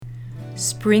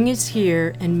Spring is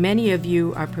here, and many of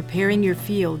you are preparing your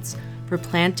fields for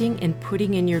planting and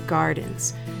putting in your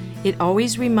gardens. It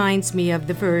always reminds me of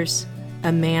the verse,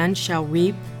 "A man shall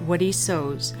reap what he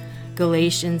sows,"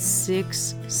 Galatians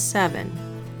 6:7.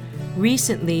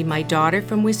 Recently, my daughter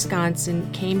from Wisconsin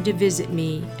came to visit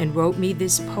me and wrote me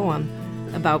this poem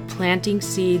about planting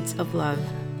seeds of love.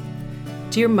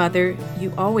 Dear Mother,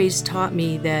 you always taught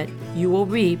me that you will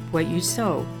reap what you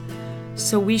sow.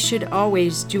 So we should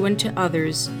always do unto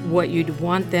others what you'd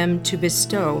want them to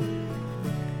bestow.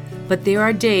 But there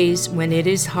are days when it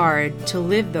is hard to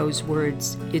live those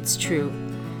words, it's true.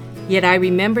 Yet I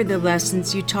remember the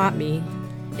lessons you taught me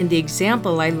and the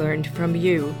example I learned from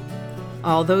you.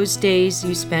 All those days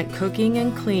you spent cooking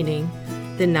and cleaning,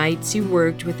 the nights you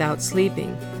worked without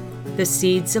sleeping. The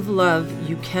seeds of love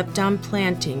you kept on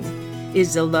planting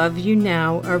is the love you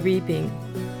now are reaping.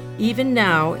 Even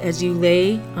now, as you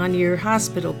lay on your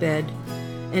hospital bed,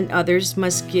 and others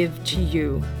must give to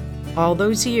you, all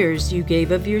those years you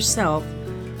gave of yourself,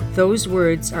 those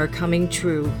words are coming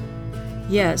true.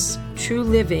 Yes, true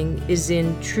living is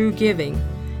in true giving,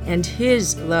 and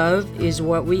His love is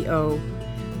what we owe,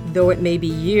 though it may be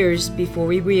years before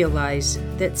we realize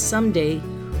that someday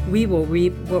we will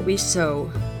reap what we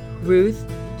sow. Ruth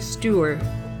Stewart.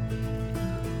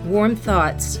 Warm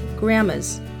thoughts,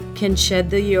 grandmas, can shed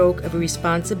the yoke of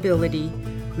responsibility,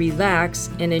 relax,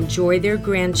 and enjoy their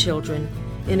grandchildren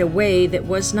in a way that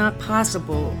was not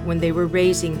possible when they were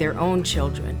raising their own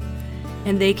children.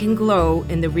 And they can glow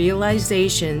in the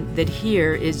realization that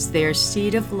here is their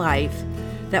seed of life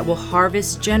that will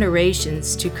harvest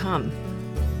generations to come.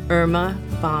 Irma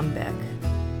Bombeck.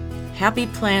 Happy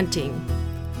planting.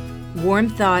 Warm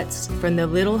thoughts from the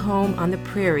little home on the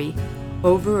prairie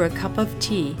over a cup of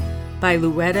tea by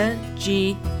Louetta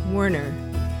G. Werner,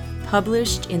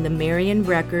 published in the Marion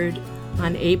Record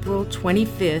on April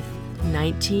 25,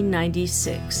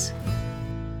 1996.